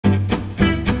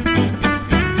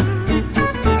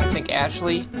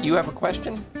Ashley, you have a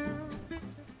question?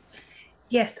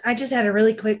 Yes, I just had a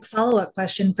really quick follow-up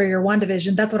question for your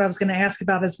WandaVision. That's what I was going to ask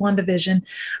about is WandaVision.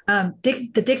 The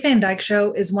Dick Van Dyke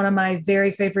Show is one of my very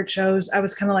favorite shows. I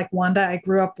was kind of like Wanda. I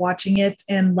grew up watching it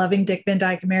and loving Dick Van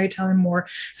Dyke and Mary Tyler Moore.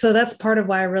 So that's part of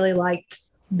why I really liked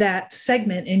that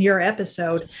segment in your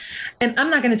episode. And I'm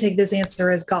not going to take this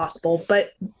answer as gospel,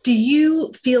 but do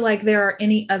you feel like there are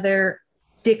any other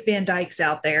Dick Van Dykes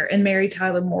out there and Mary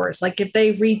Tyler Moore's? Like if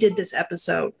they redid this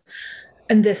episode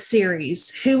in this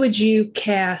series, who would you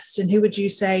cast and who would you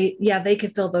say, yeah, they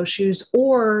could fill those shoes?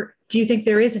 Or do you think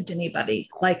there isn't anybody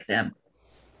like them?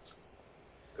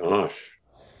 Gosh,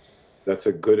 that's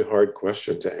a good, hard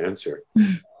question to answer.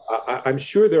 I'm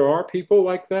sure there are people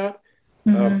like that.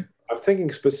 Mm-hmm. I'm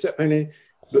thinking specific. I mean,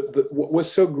 what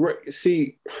was so great,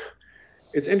 see,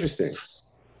 it's interesting.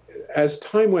 As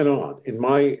time went on,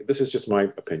 this is just my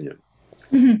opinion,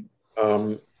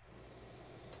 Mm-hmm.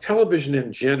 television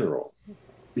in general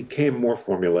became more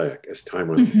formulaic as time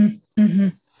went on. Mm-hmm.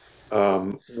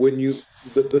 Mm-hmm.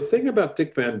 The thing about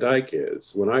Dick Van Dyke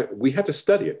is we had to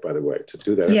study it, by the way, to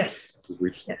do that. Yes.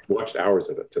 We watched hours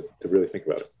of it to really think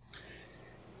about it.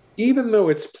 Even though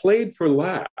it's played for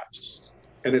laughs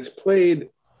and it's played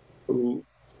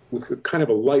with kind of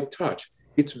a light touch,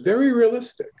 it's very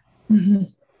realistic. Mm-hmm.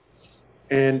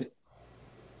 And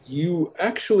you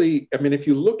actually, I mean, if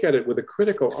you look at it with a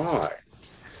critical eye,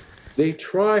 they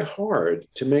try hard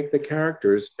to make the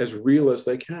characters as real as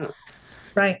they can.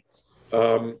 Right.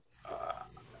 That's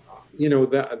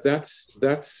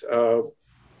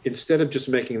instead of just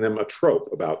making them a trope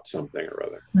about something or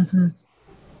other. Mm-hmm.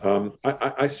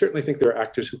 I certainly think there are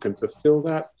actors who can fulfill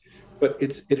that, but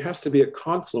it has to be a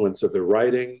confluence of the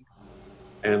writing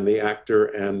and the actor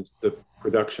and the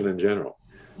production in general.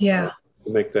 Yeah.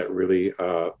 To make that really,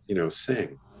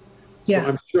 sing.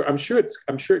 Yeah. So I'm sure it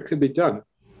could be done.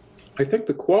 I think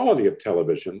the quality of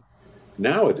television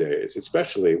nowadays,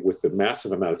 especially with the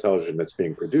massive amount of television that's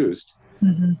being produced,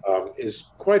 Mm-hmm.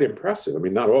 is quite impressive. I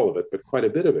mean, not all of it, but quite a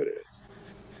bit of it is.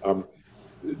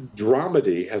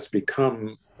 Dramedy has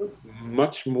become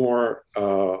much more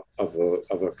of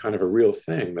a kind of a real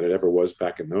thing than it ever was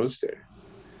back in those days.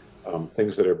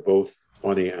 Things that are both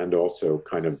funny and also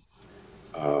kind of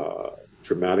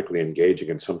dramatically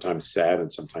engaging and sometimes sad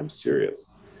and sometimes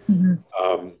serious. Mm-hmm.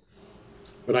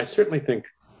 But I certainly think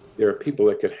there are people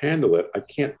that could handle it. I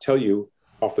can't tell you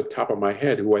off the top of my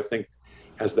head who I think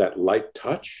has that light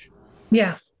touch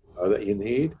Yeah. that you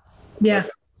need. Yeah.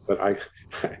 But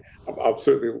I'll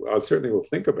certainly will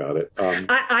think about it.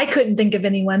 I couldn't think of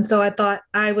anyone, so I thought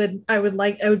I would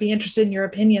be interested in your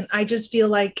opinion. I just feel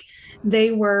like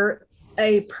they were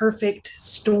a perfect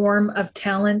storm of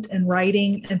talent and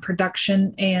writing and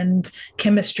production and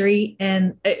chemistry,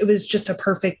 and it was just a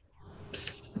perfect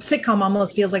sitcom.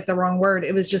 Almost feels like the wrong word.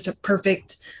 It was just a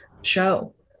perfect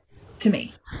show to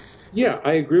me. Yeah,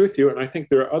 I agree with you, and I think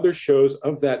there are other shows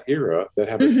of that era that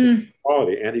have a Mm-hmm. similar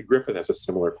quality. Andy Griffith has a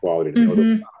similar quality to me, although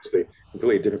it's obviously a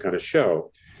completely different kind of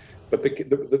show. But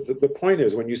the point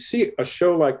is, when you see a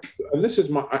show like, and this is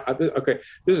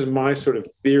my sort of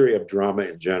theory of drama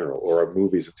in general, or of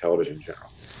movies and television in general.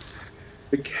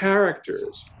 The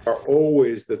characters are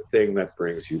always the thing that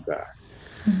brings you back.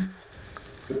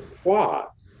 Mm-hmm. The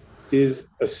plot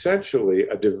is essentially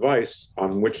a device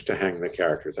on which to hang the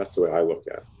characters. That's the way I look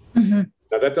at it. Mm-hmm.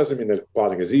 Now, that doesn't mean that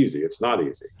plotting is easy. It's not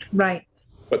easy. Right.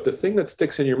 But the thing that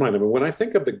sticks in your mind, I mean, when I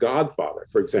think of The Godfather,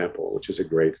 for example, which is a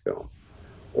great film,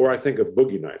 or I think of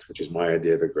Boogie Nights, which is my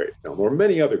idea of a great film, or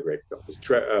many other great films,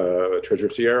 Treasure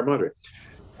of Sierra Madre,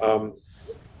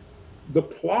 the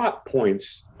plot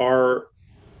points are,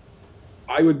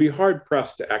 I would be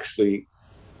hard-pressed to actually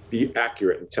be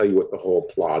accurate and tell you what the whole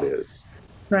plot is.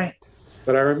 Right.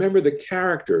 But I remember the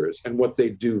characters and what they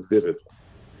do vividly.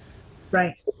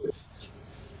 Right.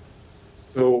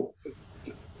 So,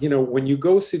 when you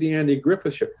go see the Andy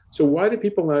Griffith show, so why do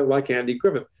people not like Andy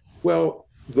Griffith? Well,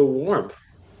 the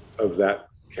warmth of that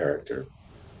character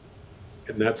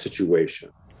in that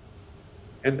situation.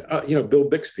 And, Bill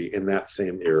Bixby in that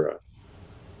same era,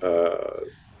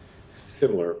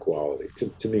 similar quality,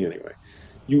 to me anyway.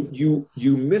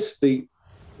 You miss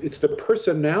it's the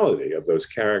personality of those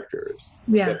characters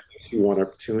that makes you want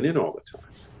to tune in all the time.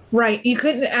 Right. You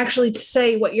couldn't actually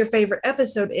say what your favorite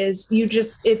episode is.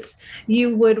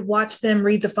 You would watch them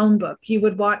read the phone book. You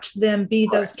would watch them be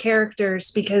those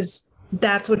characters because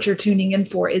that's what you're tuning in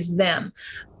for is them.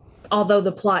 Although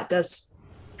the plot does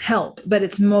help, but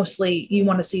it's mostly you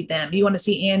want to see them. You want to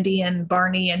see Andy and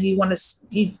Barney, and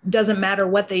it doesn't matter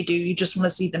what they do. You just want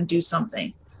to see them do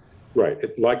something. Right.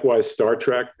 Likewise, Star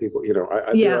Trek, people, there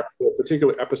are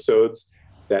particular episodes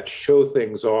that show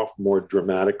things off more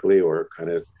dramatically or kind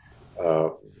of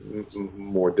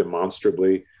more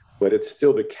demonstrably, but it's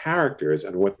still the characters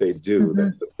and what they do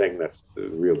that's the thing that's the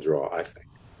real draw, I think.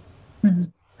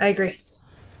 I agree.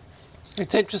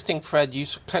 It's interesting, Fred. You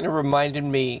kind of reminded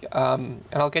me, and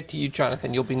I'll get to you,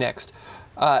 Jonathan. You'll be next.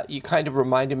 You kind of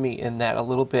reminded me in that a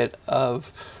little bit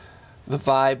of the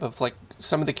vibe of like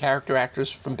some of the character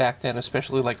actors from back then,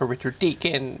 especially like a Richard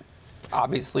Deacon,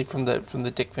 obviously from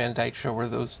the Dick Van Dyke Show, where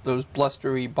those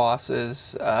blustery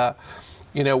bosses,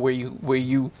 where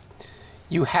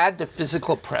you had the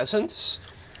physical presence,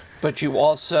 but you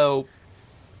also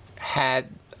had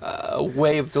a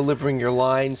way of delivering your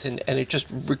lines, and it just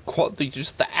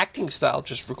the acting style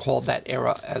just recalled that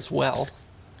era as well.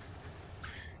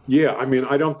 Yeah, I mean,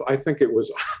 I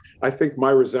think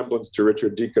my resemblance to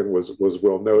Richard Deacon was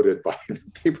well noted by the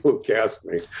people who cast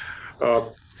me.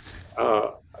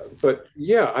 But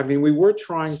yeah, I mean, we were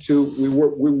trying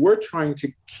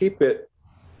to keep it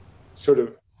sort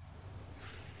of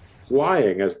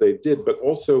flying as they did, but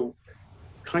also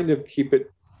kind of keep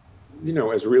it,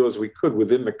 as real as we could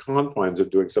within the confines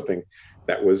of doing something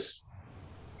that was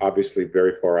obviously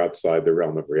very far outside the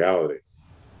realm of reality.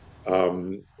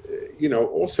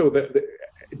 Also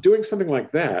doing something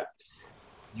like that,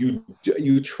 you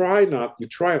try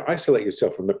and isolate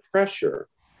yourself from the pressure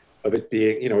of it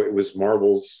being, it was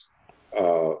Marvel's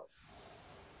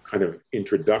kind of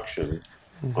introduction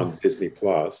on Disney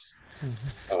Plus.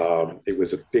 It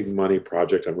was a big money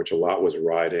project on which a lot was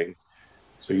riding.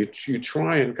 So you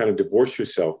try and kind of divorce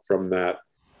yourself from that,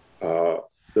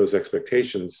 those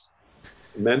expectations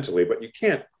mentally, but you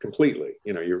can't completely.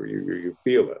 You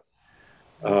feel it.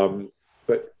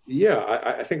 But yeah,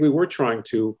 I think we were trying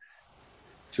to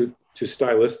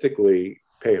stylistically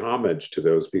pay homage to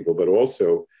those people, but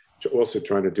also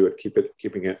trying to do it,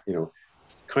 keeping it,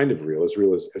 kind of real as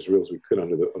we could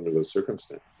under those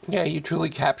circumstances. Yeah, you truly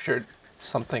captured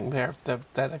something there that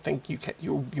I think you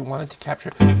wanted to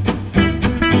capture.